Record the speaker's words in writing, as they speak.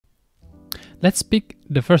Let's pick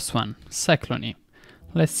the first one, Cyclone.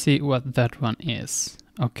 Let's see what that one is.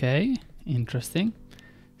 Okay, interesting.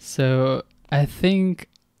 So I think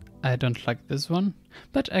I don't like this one,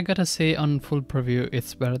 but I gotta say on full preview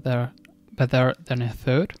it's better than I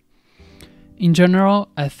thought. In general,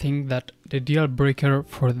 I think that the deal breaker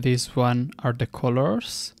for this one are the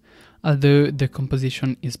colors. Although the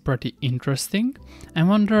composition is pretty interesting, I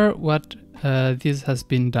wonder what this has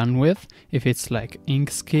been done with, if it's like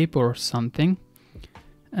Inkscape or something.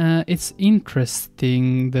 It's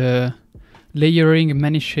interesting, the layering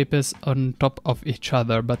many shapes on top of each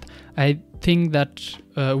other, but I think that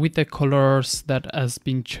with the colors that has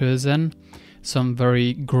been chosen, some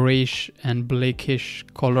very grayish and blackish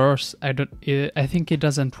colors, I think it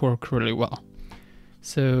doesn't work really well.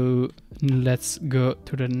 So let's go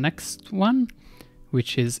to the next one,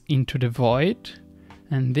 which is Into the Void.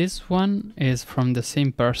 And this one is from the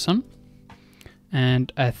same person.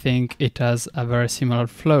 And I think it has a very similar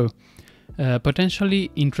flow.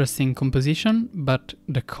 Potentially interesting composition, but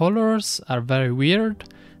the colors are very weird.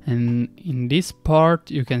 And in this part,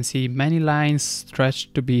 you can see many lines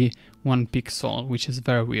stretched to be 1 pixel, which is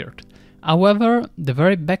very weird. However, the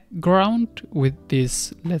very background with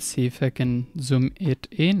this, let's see if I can zoom it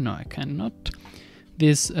in. No, I cannot.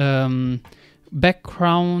 These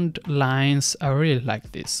background lines, I really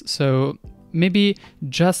like this. So maybe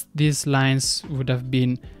just these lines would have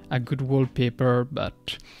been a good wallpaper,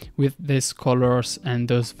 but with these colors and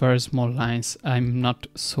those very small lines, I'm not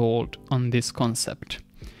sold on this concept.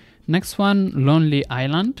 Next one, Lonely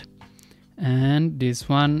Island. And this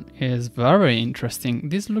one is very interesting.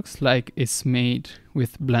 This looks like it's made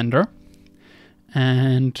with Blender.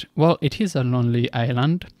 And well, it is a lonely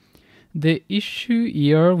island. The issue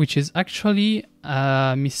here, which is actually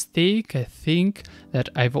a mistake, I think, that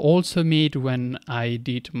I've also made when I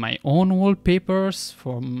did my own wallpapers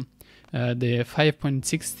from the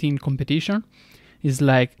 5.16 competition, is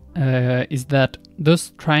that those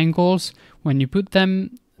triangles, when you put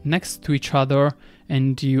them next to each other,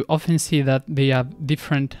 and you often see that they have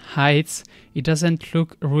different heights, it doesn't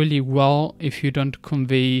look really well if you don't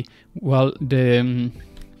convey well the,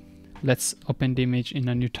 let's open the image in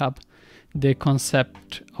a new tab, the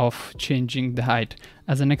concept of changing the height.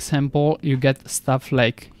 As an example, you get stuff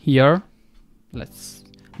like here, in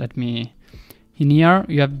here,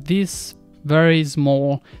 you have this very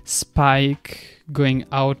small spike going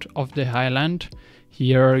out of the island.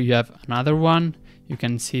 Here you have another one, you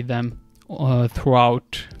can see them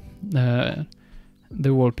throughout the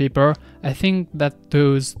wallpaper. I think that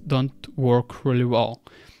those don't work really well.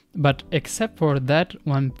 But except for that,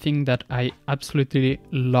 one thing that I absolutely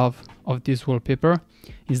love of this wallpaper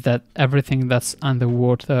is that everything that's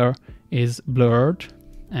underwater is blurred.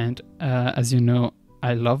 And as you know,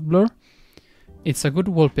 I love blur. It's a good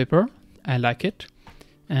wallpaper, I like it.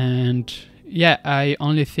 And yeah, I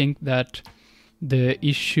only think that the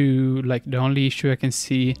only issue I can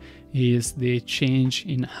see is the change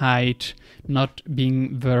in height not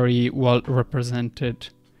being very well represented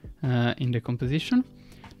in the composition.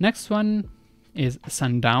 Next one is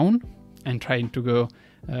Sundown. I'm trying to go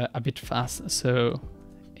a bit fast so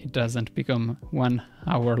it doesn't become 1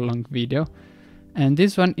 hour long video. And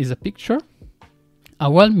this one is a picture, a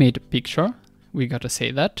well-made picture, we gotta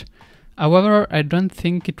say that. However, I don't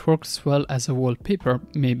think it works well as a wallpaper,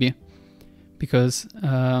 maybe. Because,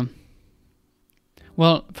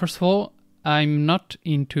 well, first of all, I'm not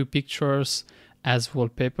into pictures as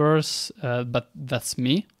wallpapers, but that's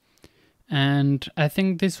me. And I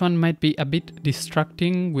think this one might be a bit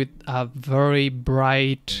distracting with a very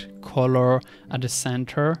bright color at the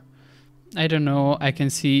center. I don't know, I can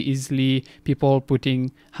see easily people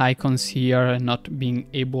putting icons here and not being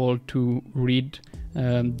able to read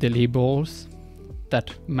the labels.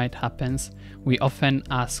 That might happen. We often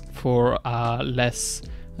ask for a less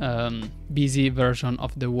busy version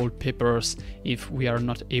of the wallpapers if we are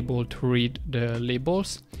not able to read the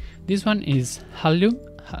labels. This one is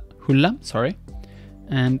Hula, sorry.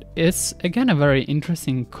 And it's again a very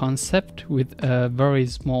interesting concept with very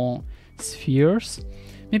small spheres.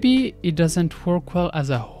 Maybe it doesn't work well as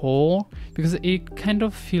a whole because it kind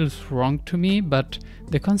of feels wrong to me, but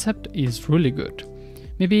the concept is really good.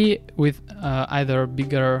 Maybe with either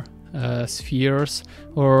bigger spheres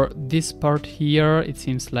or this part here, it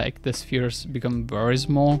seems like the spheres become very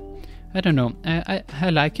small. I don't know, I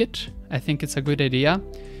like it. I think it's a good idea.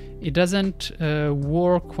 It doesn't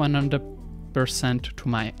work 100% to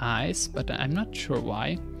my eyes, but I'm not sure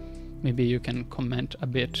why. Maybe you can comment a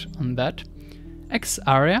bit on that. X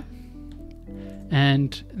area,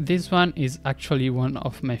 and this one is actually one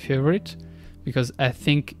of my favorite because I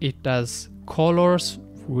think it does colors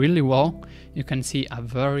really well. you can see a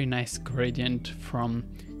very nice gradient from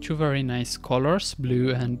two very nice colors,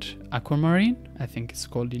 blue and aquamarine, I think it's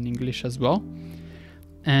called in English as well.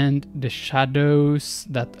 And the shadows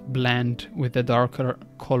that blend with the darker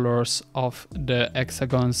colors of the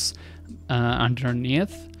hexagons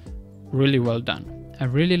underneath, really well done. I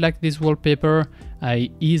really like this wallpaper. I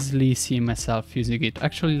easily see myself using it.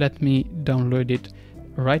 Actually, let me download it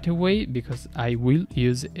right away because I will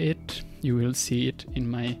use it. You will see it in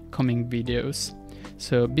my coming videos.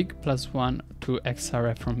 So big +1 to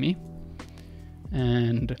XRF from me.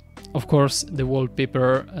 And of course the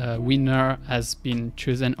wallpaper winner has been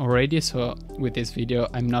chosen already, so with this video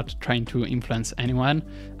I'm not trying to influence anyone.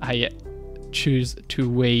 I choose to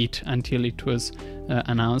wait until it was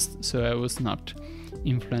announced, so I was not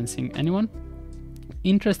influencing anyone.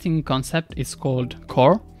 Interesting concept is called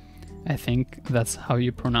core. I think that's how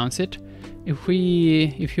you pronounce it. If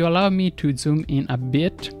you allow me to zoom in a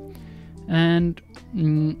bit, and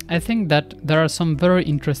I think that there are some very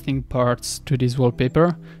interesting parts to this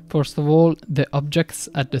wallpaper. First of all, the objects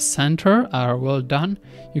at the center are well done.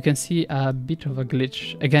 You can see a bit of a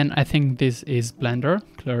glitch. Again, I think this is Blender,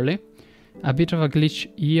 clearly. A bit of a glitch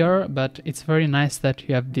here, but it's very nice that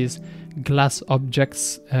you have these glass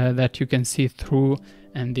objects that you can see through,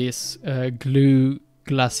 and these glue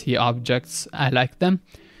glassy objects. I like them.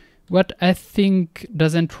 What I think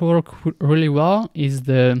doesn't work really well is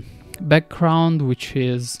the background, which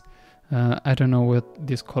is I don't know what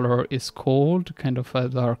this color is called, kind of a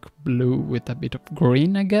dark blue with a bit of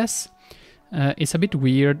green, I guess. It's a bit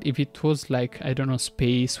weird. If it was like, I don't know,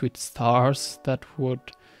 space with stars, that would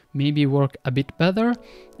maybe work a bit better.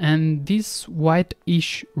 And this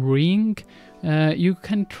white-ish ring, you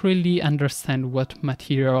can't really understand what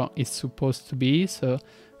material is supposed to be, so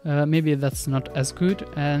maybe that's not as good.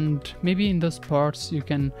 And maybe in those parts you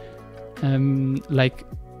can like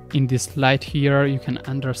in this light here, you can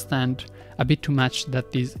understand a bit too much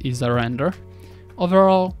that this is a render.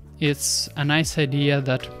 Overall, it's a nice idea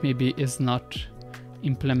that maybe is not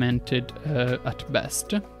implemented at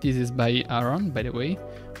best. This is by Aaron, by the way,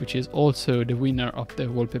 which is also the winner of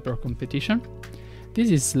the wallpaper competition.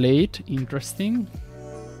 This is Slate, interesting.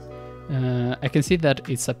 I can see that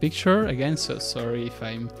it's a picture again, so sorry if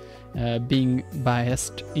I'm being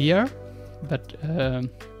biased here, but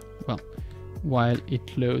well, while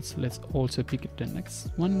it loads, let's also pick the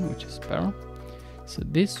next one, which is Sparrow. So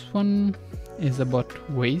this one is about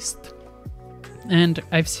waste, and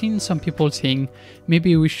I've seen some people saying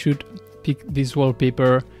maybe we should pick this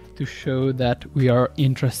wallpaper to show that we are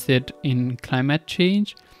interested in climate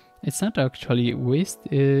change. It's not actually waste.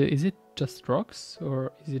 Is it just rocks,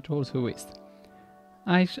 or is it also waste?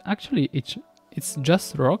 Actually, it's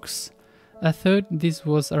just rocks. I thought this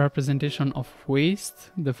was a representation of waste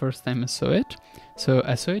the first time I saw it, so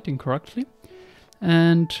I saw it incorrectly.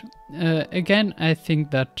 And again, I think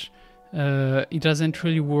that it doesn't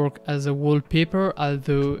really work as a wallpaper,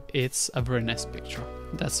 although it's a very nice picture.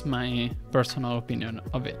 That's my personal opinion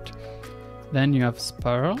of it. Then you have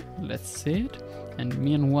Spiral, let's see it. And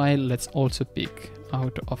meanwhile, let's also pick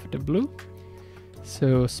out of the blue.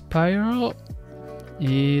 So Spiral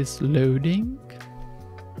is loading.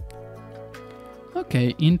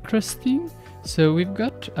 Okay, interesting. So we've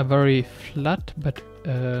got a very flat but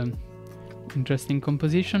interesting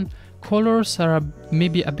composition. Colors are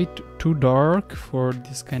maybe a bit too dark for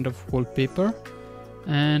this kind of wallpaper,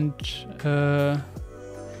 and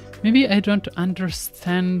maybe I don't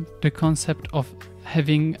understand the concept of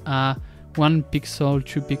having a 1 pixel,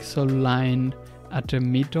 2 pixel line at the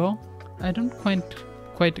middle. I don't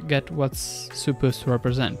quite get what's supposed to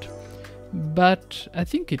represent, but I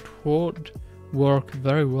think it would work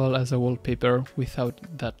very well as a wallpaper without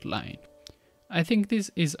that line. I think this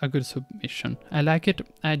is a good submission. I like it,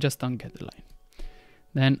 I just don't get the line.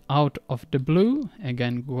 Then out of the blue,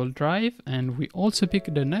 again Google Drive, and we also pick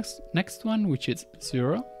the next one, which is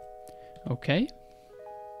 0. Okay.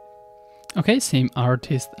 Okay, same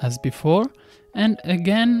artist as before, and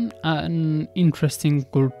again an interesting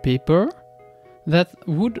wallpaper that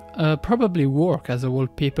would probably work as a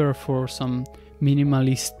wallpaper for some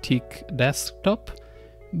minimalistic desktop,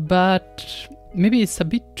 but maybe it's a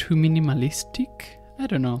bit too minimalistic. I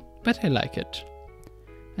don't know, but I like it.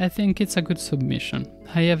 I think it's a good submission.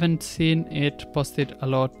 I haven't seen it posted a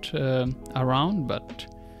lot around, but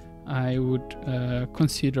I would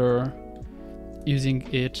consider using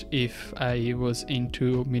it if I was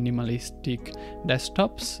into minimalistic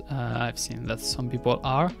desktops. I've seen that some people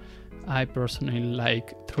are. I personally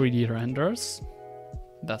like 3D renders.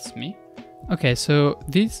 That's me. Okay, so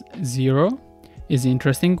this 0 is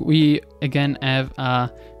interesting. We again have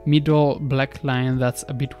a middle black line that's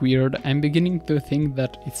a bit weird. I'm beginning to think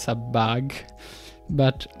that it's a bug,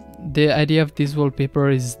 but the idea of this wallpaper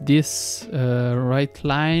is this right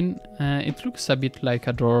line. It looks a bit like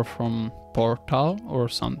a door from Portal or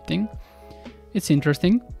something. It's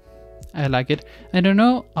interesting. I like it. I don't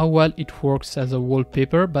know how well it works as a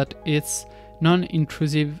wallpaper, but it's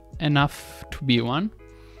non-intrusive enough to be one.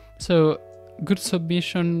 So good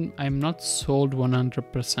submission. I'm not sold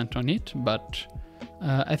 100% on it, but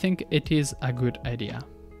I think it is a good idea.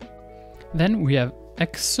 Then we have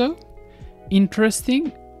EXO.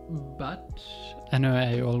 Interesting, but I know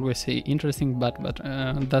I always say interesting, but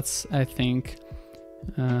that's, I think,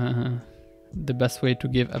 the best way to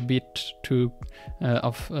give a bit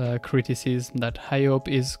of criticism, that I hope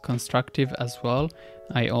is constructive as well.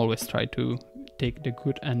 I always try to take the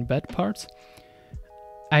good and bad parts.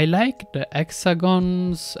 I like the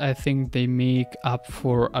hexagons. I think they make up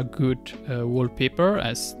for a good wallpaper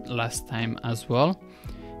as last time as well.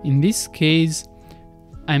 In this case,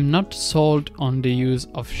 I'm not sold on the use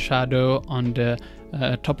of shadow on the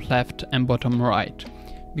top left and bottom right,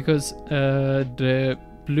 because the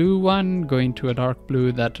blue one going to a dark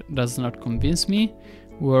blue, that does not convince me,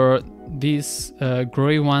 where these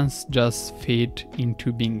gray ones just fade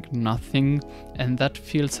into being nothing, and that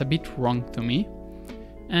feels a bit wrong to me.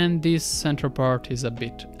 And this center part is a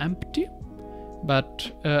bit empty, but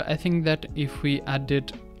I think that if we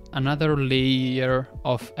added another layer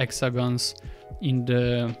of hexagons in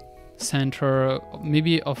the center,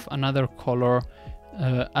 maybe of another color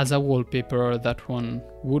as a wallpaper, that one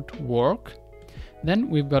would work. Then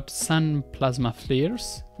we've got sun plasma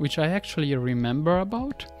flares, which I actually remember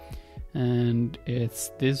about, and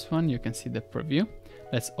it's this one. You can see the preview.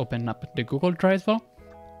 Let's open up the Google Drive file.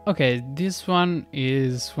 Okay, this one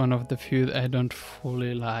is one of the few I don't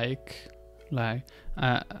fully like. I'm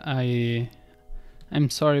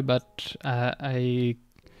sorry, but I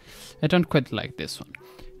don't quite like this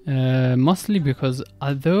one. Mostly because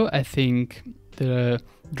although I think the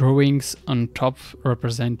drawings on top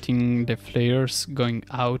representing the flares going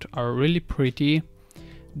out are really pretty,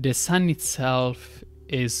 the sun itself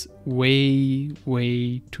is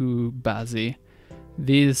way too buzzy.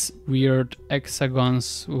 These weird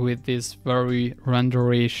hexagons with this very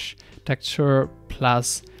renderish texture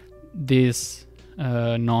plus this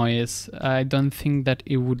noise, I don't think that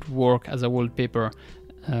it would work as a wallpaper.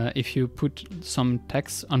 If you put some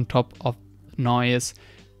text on top of noise,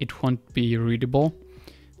 it won't be readable.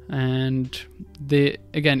 And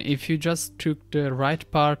again, if you just took the right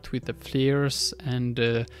part with the flares and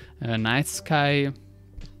the night sky,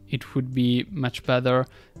 it would be much better.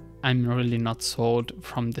 I'm really not sold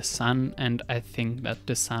from the sun, and I think that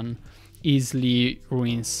the sun easily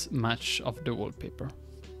ruins much of the wallpaper.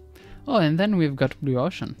 Oh, and then we've got Blue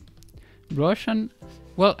Ocean. Blue Ocean,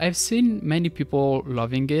 well, I've seen many people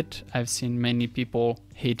loving it. I've seen many people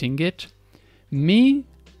hating it. Me,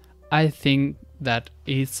 I think that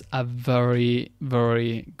it's a very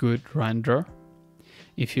good render.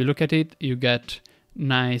 If you look at it, you get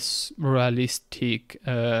nice realistic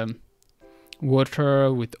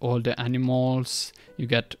water with all the animals. You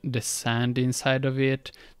get the sand inside of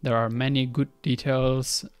it. There are many good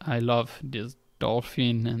details. I love this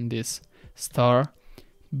dolphin and this star,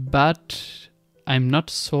 but I'm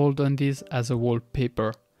not sold on this as a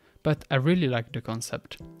wallpaper. But I really like the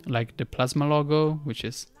concept, like the plasma logo, which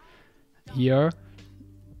is here.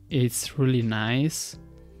 It's really nice,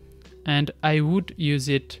 and I would use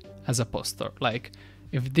it as a poster. Like,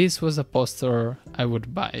 if this was a poster, I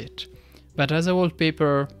would buy it. But as a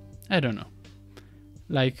wallpaper, I don't know.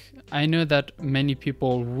 Like, I know that many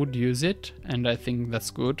people would use it, and I think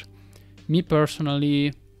that's good. Me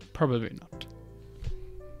personally, probably not.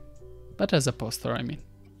 But as a poster, I mean.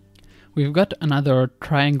 We've got another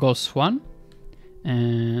triangle swan,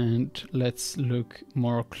 and let's look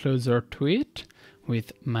more closer to it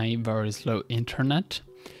with my very slow internet.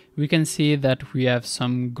 We can see that we have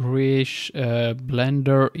some grayish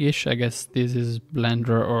Blender-ish, I guess this is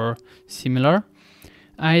Blender or similar.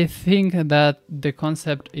 I think that the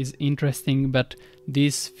concept is interesting, but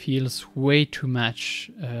this feels way too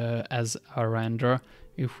much as a render.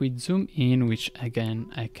 If we zoom in, which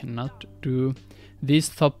again I cannot do, this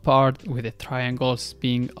top part with the triangles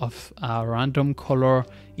being of a random color,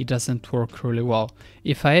 it doesn't work really well.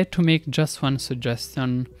 If I had to make just one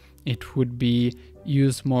suggestion, it would be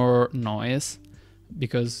use more noise,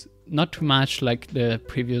 because not too much like the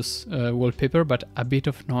previous wallpaper, but a bit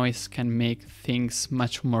of noise can make things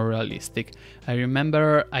much more realistic. I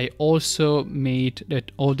remember I also made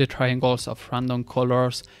all the triangles of random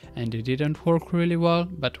colors and it didn't work really well,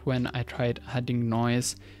 but when I tried adding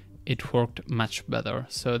noise, it worked much better.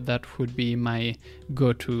 So that would be my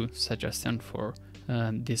go-to suggestion for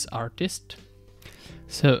this artist.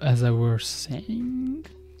 So as I was saying,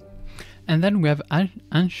 and then we have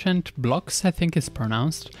Ancient Blocks, I think it's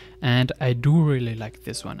pronounced, and I do really like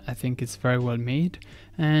this one. I think it's very well made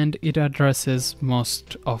and it addresses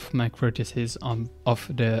most of my criticism of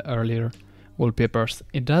the earlier wallpapers.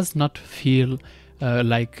 It does not feel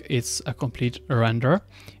like it's a complete render.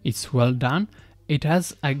 It's well done. It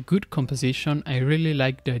has a good composition. I really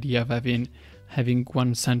like the idea of having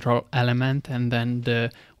one central element and then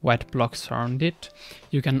the white blocks around it.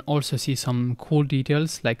 You can also see some cool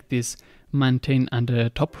details like this mountain at the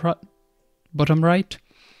bottom right.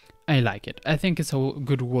 I like it. I think it's a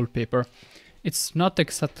good wallpaper. It's not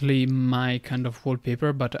exactly my kind of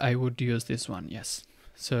wallpaper, but I would use this one, yes.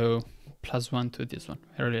 So +1 to this one.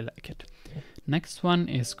 I really like it. Next one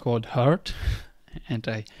is called Heart, and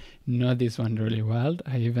I know this one really well.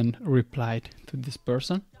 I even replied to this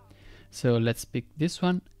person. So let's pick this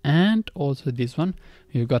one and also this one.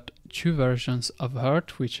 You've got two versions of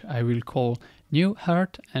Heart, which I will call New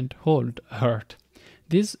Heart and Old Heart.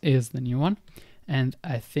 This is the new one, and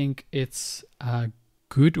I think it's a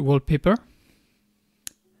good wallpaper,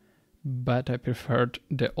 but I preferred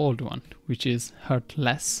the old one, which is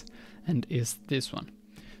Heartless, and is this one.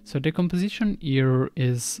 So the composition here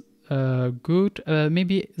is good,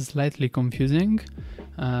 maybe slightly confusing.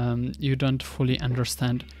 You don't fully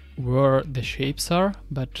understand where the shapes are,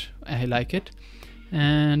 but I like it.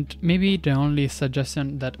 And maybe the only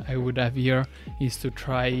suggestion that I would have here is to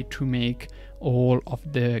try to make all of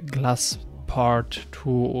the glass part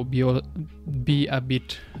to be a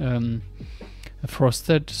bit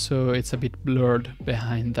frosted, so it's a bit blurred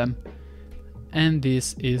behind them. And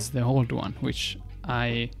this is the old one, which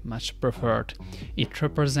I much preferred. It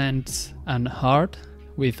represents an heart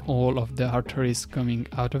with all of the arteries coming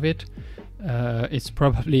out of it. It's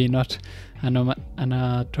probably not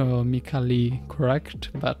anatomically correct,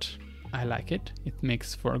 but I like it. It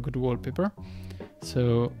makes for a good wallpaper.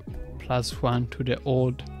 So +1 to the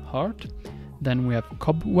old heart. Then we have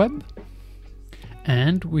Cobweb,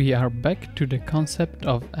 and we are back to the concept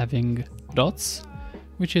of having dots,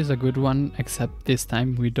 which is a good one, except this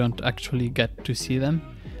time we don't actually get to see them.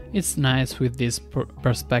 It's nice with this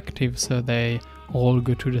perspective, so they all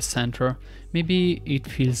go to the center. Maybe it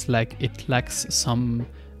feels like it lacks some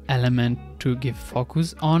element to give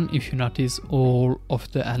focus on. If you notice, all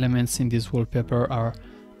of the elements in this wallpaper are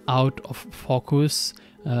out of focus,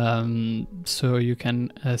 so you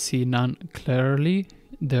can see none clearly.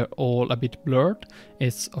 They're all a bit blurred.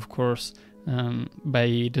 It's of course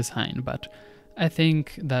by design, but I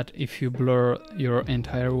think that if you blur your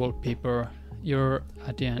entire wallpaper, you're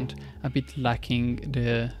at the end a bit lacking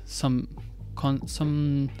some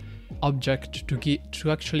object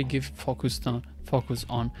to actually give focus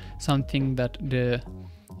on something that the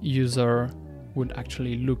user would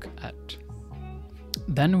actually look at.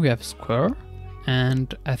 Then we have Square,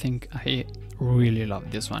 and I think I really love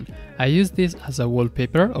this one. I used this as a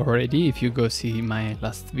wallpaper already. If you go see my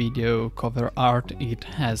last video cover art, it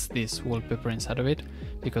has this wallpaper inside of it,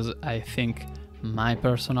 because I think, my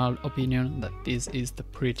personal opinion, that this is the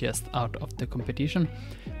prettiest out of the competition.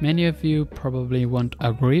 Many of you probably won't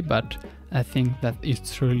agree, but I think that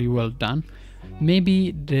it's really well done.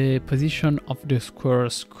 Maybe the position of the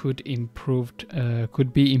squares could be improved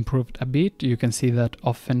a bit. You can see that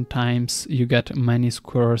oftentimes you get many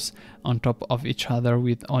squares on top of each other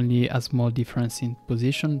with only a small difference in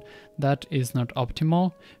position. That is not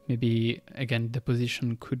optimal. Maybe again the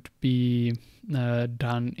position could be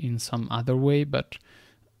done in some other way, but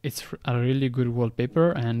it's a really good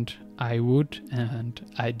wallpaper and I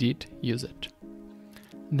did use it.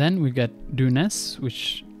 Then we get Dunes,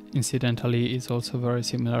 which incidentally is also very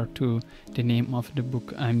similar to the name of the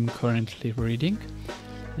book I'm currently reading.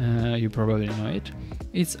 You probably know it.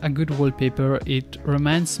 It's a good wallpaper. It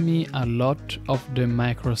reminds me a lot of the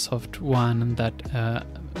Microsoft one that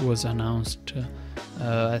was announced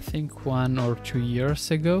I think 1 or 2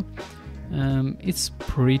 years ago. It's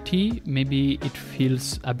pretty. Maybe it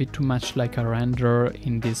feels a bit too much like a render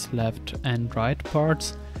in these left and right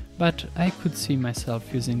parts, but I could see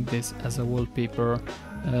myself using this as a wallpaper,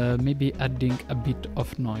 maybe adding a bit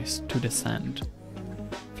of noise to the sand.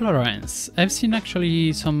 Florence. I've seen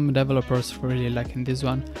actually some developers really liking this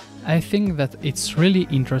one. I think that it's really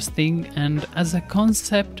interesting, and as a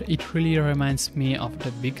concept it really reminds me of the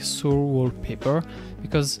Big Sur wallpaper,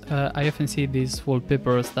 because I often see these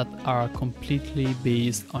wallpapers that are completely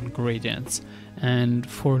based on gradients, and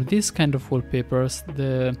for this kind of wallpapers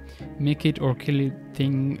the make it or kill it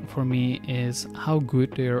thing for me is how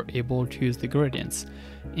good they are able to use the gradients.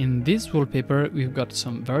 In this wallpaper we've got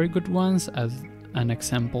some very good ones. As an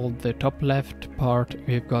example, the top left part,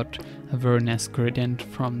 we've got a very nice gradient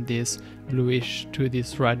from this bluish to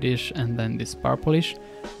this reddish and then this purplish,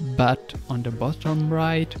 but on the bottom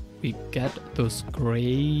right we get those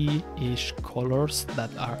grayish colors that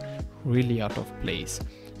are really out of place.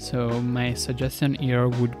 So my suggestion here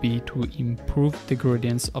would be to improve the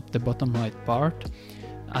gradients of the bottom right part.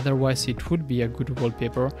 Otherwise it would be a good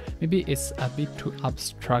wallpaper. Maybe it's a bit too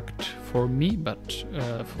abstract for me, but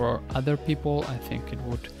for other people I think it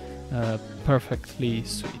would perfectly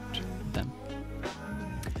suit them.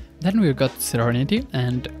 Then we've got Serenity,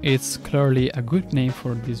 and it's clearly a good name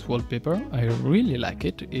for this wallpaper. I really like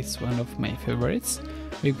it, it's one of my favorites.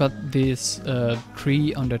 We've got this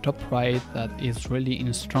tree on the top right that is really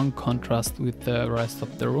in strong contrast with the rest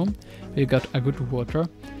of the room. We've got a good water.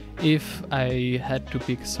 If I had to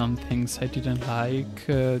pick some things I didn't like,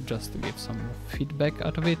 just to give some feedback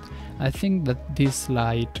out of it, I think that this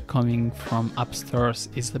light coming from upstairs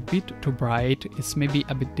is a bit too bright. It's maybe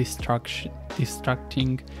a bit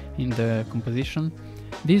distracting in the composition.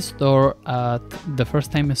 This door, the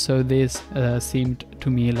first time I saw this, seemed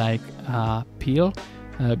to me like a peel,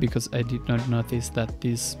 because I did not notice that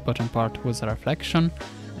this bottom part was a reflection.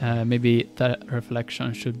 Maybe that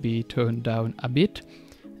reflection should be toned down a bit.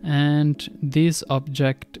 And this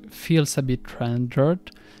object feels a bit rendered.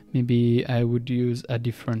 Maybe I would use a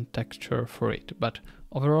different texture for it, but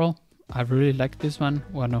overall I really like this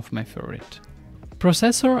one of my favorite.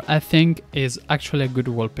 Processor, I think, is actually a good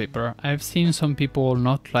wallpaper. I've seen some people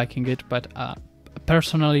not liking it, but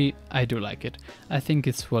personally I do like it. I think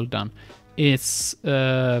it's well done. It's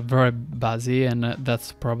very buzzy, and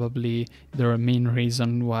that's probably the main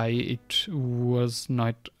reason why it was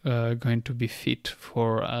not going to be fit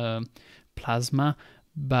for plasma,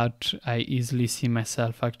 but I easily see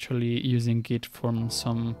myself actually using it from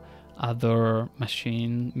some other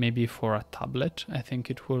machine, maybe for a tablet. I think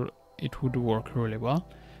it would work really well.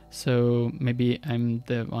 So maybe I'm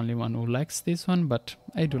the only one who likes this one, but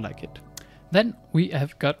I do like it. Then we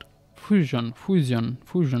have got Fusion.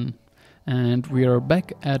 And we are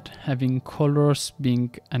back at having colors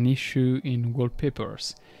being an issue in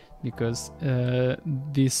wallpapers, because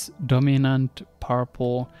this dominant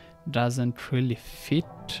purple doesn't really fit,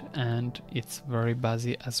 and it's very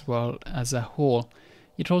buzzy as well as a whole.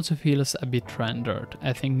 It also feels a bit rendered.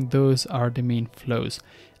 I think those are the main flaws.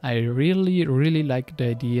 I really like the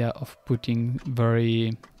idea of putting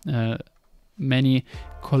very many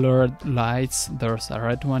colored lights. There's a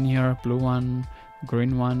red one here, blue one,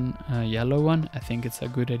 green one, yellow one. I think it's a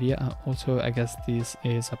good idea. Also, I guess this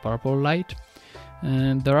is a purple light.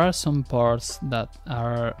 And there are some parts that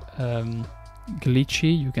are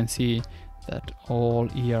glitchy. You can see that all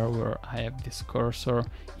here where I have this cursor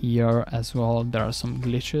here as well, there are some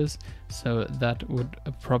glitches. So that would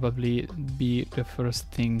probably be the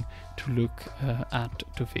first thing to look at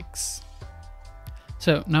to fix.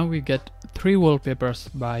 So now we get 3 wallpapers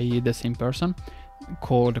by the same person,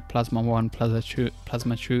 called Plasma 1,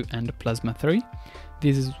 Plasma 2 and Plasma 3.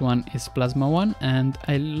 This one is Plasma 1, and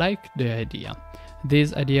I like the idea.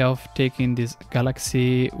 This idea of taking this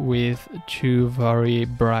galaxy with 2 very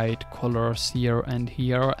bright colors here, and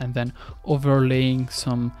then overlaying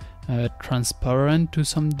some transparent to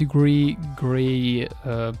some degree gray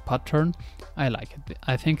pattern. I like it.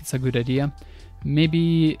 I think it's a good idea.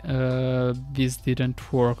 Maybe this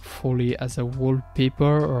didn't work fully as a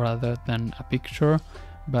wallpaper rather than a picture,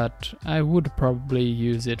 but I would probably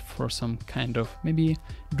use it for some kind of maybe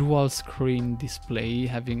dual screen display,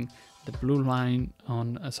 having the blue line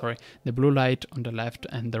on the blue light on the left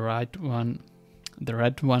and the red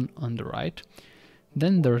one on the right.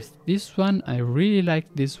 Then there's this one. I really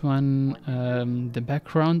like this one, the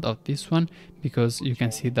background of this one, because you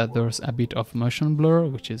can see that there's a bit of motion blur,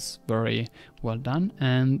 which is very well done,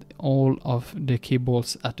 and all of the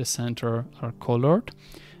cables at the center are colored.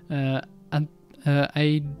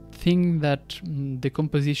 I think that the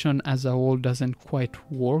composition as a whole doesn't quite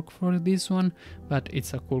work for this one, but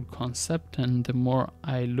it's a cool concept, and the more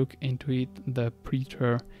I look into it, the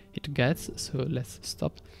prettier it gets. So let's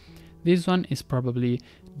stop. This one is probably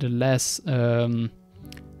the less, I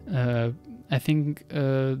think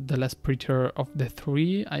the less prettier of the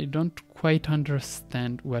 3. I don't quite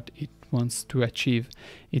understand what it wants to achieve.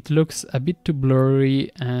 It looks a bit too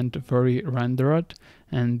blurry and very rendered,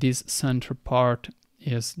 and this center part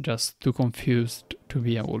is just too confused to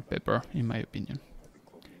be a wallpaper, in my opinion.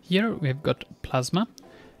 Here we've got plasma.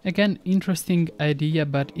 Again, interesting idea,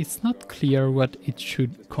 but it's not clear what it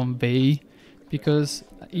should convey, because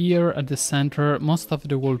here at the center most of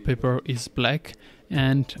the wallpaper is black,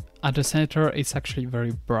 and at the center it's actually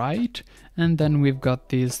very bright, and then we've got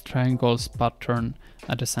this triangles pattern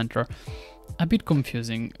at the center. A bit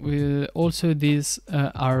confusing. Also this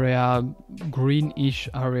area, greenish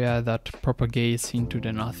area that propagates into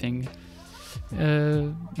the nothing.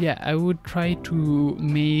 Yeah, I would try to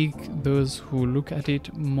make those who look at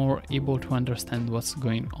it more able to understand what's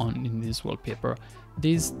going on in this wallpaper.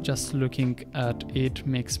 This, just looking at it,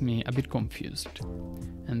 makes me a bit confused.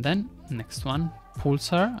 And then next one,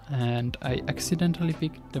 Pulsar, and I accidentally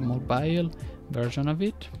picked the mobile version of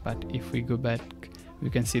it, but if we go back we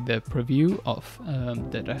can see the preview of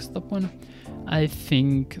the desktop one. I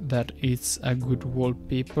think that it's a good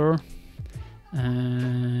wallpaper,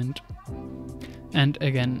 and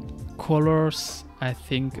again, colors I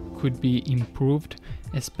think could be improved,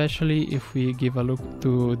 especially if we give a look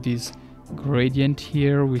to this gradient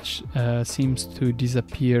here, which seems to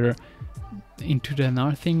disappear into the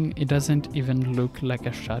nothing. It doesn't even look like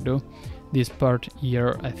a shadow. This part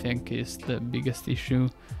here I think is the biggest issue.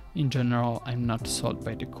 In general, I'm not sold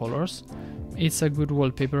by the colors. It's a good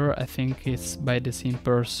wallpaper. I think it's by the same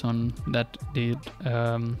person that did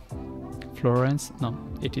Florence. No,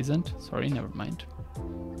 it isn't. Sorry, never mind.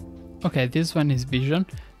 Okay, this one is Vision.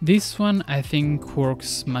 This one I think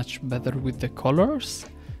works much better with the colors,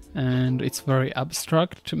 and it's very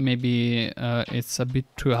abstract. Maybe it's a bit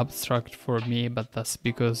too abstract for me, but that's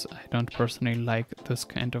because I don't personally like those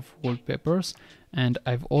kind of wallpapers. And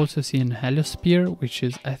I've also seen Heliosphere, which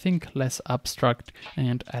is I think less abstract,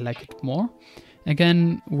 and I like it more.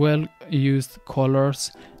 Again, well used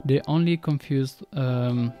colors. The only confused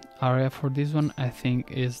area for this one I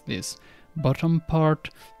think is this bottom part,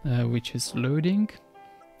 which is loading.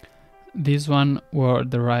 This one where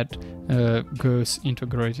the red goes into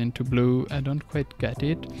gradient to blue, I don't quite get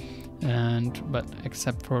it. But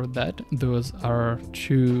except for that, those are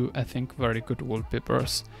two, I think, very good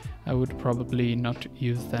wallpapers. I would probably not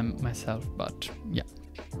use them myself, but yeah.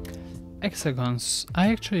 Hexagons,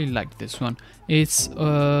 I actually like this one. It's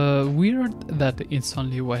weird that it's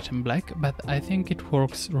only white and black, but I think it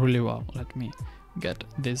works really well. Let me get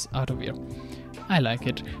this out of here. I like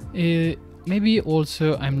it. Maybe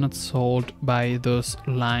also I'm not sold by those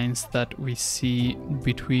lines that we see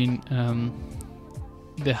between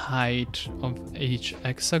the height of each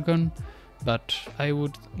hexagon, but I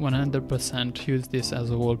would 100% use this as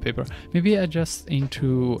a wallpaper. Maybe I just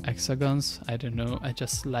into hexagons, I don't know, I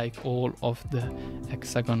just like all of the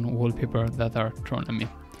hexagon wallpaper that are thrown at me.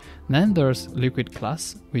 Then there's Liquid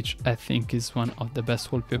Glass, which I think is one of the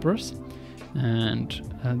best wallpapers, and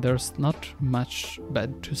there's not much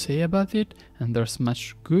bad to say about it, and there's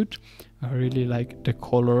much good. I really like the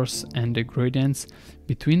colors and the gradients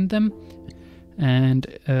between them. And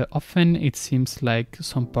often it seems like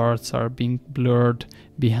some parts are being blurred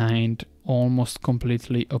behind almost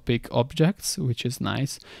completely opaque objects, which is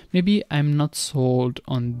nice. Maybe I'm not sold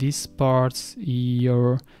on these parts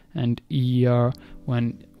here and here,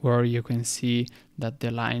 where you can see that the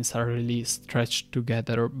lines are really stretched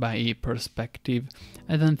together by a perspective.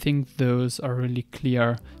 I don't think those are really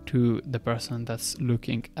clear to the person that's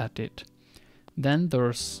looking at it. Then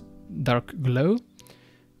there's Dark Glow,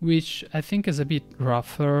 which I think is a bit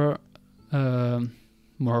rougher,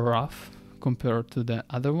 more rough compared to the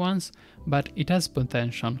other ones, but it has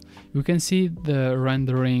potential. You can see the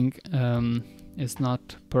rendering is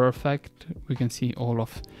not perfect. We can see all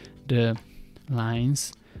of the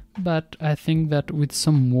lines, but I think that with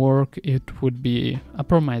some work it would be a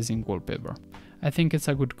promising wallpaper. I think it's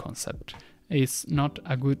a good concept. It's not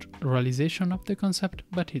a good realization of the concept,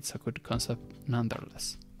 but it's a good concept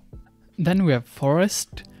nonetheless. Then we have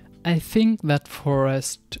Forest. I think that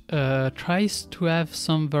Forest tries to have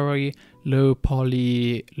some very low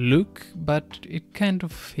poly look, but it kind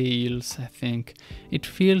of fails, I think. It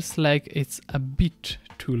feels like it's a bit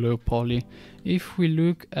too low poly. If we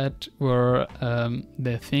look at where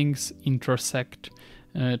the things intersect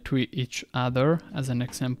to each other, as an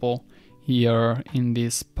example here in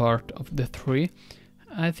this part of the tree,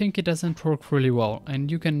 I think it doesn't work really well,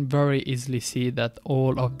 and you can very easily see that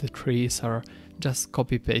all of the trees are just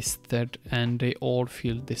copy pasted and they all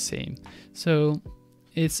feel the same. So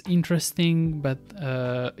it's interesting, but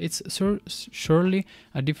it's surely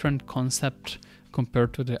a different concept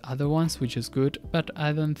compared to the other ones, which is good, but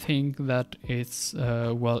I don't think that it's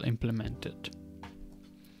well implemented.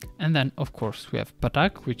 And then of course we have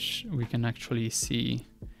Patak, which we can actually see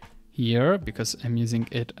here because I'm using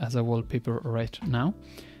it as a wallpaper right now,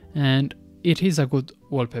 and it is a good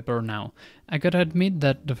wallpaper now. I gotta admit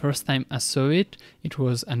that the first time I saw it, it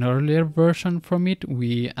was an earlier version from it.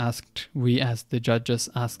 We as the judges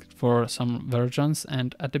asked for some versions,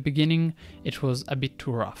 and at the beginning it was a bit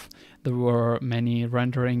too rough. There were many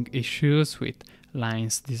rendering issues with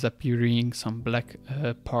lines disappearing, some black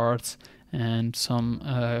parts, and some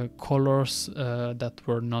colors that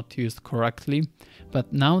were not used correctly.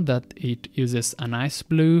 But now that it uses a nice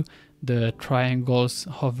blue, the triangles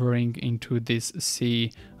hovering into this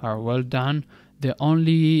sea are well done. The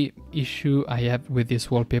only issue I have with this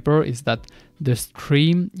wallpaper is that the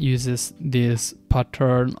stream uses this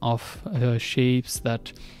pattern of shapes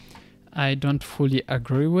that I don't fully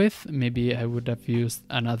agree with. Maybe I would have used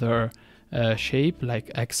another shape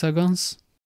like hexagons.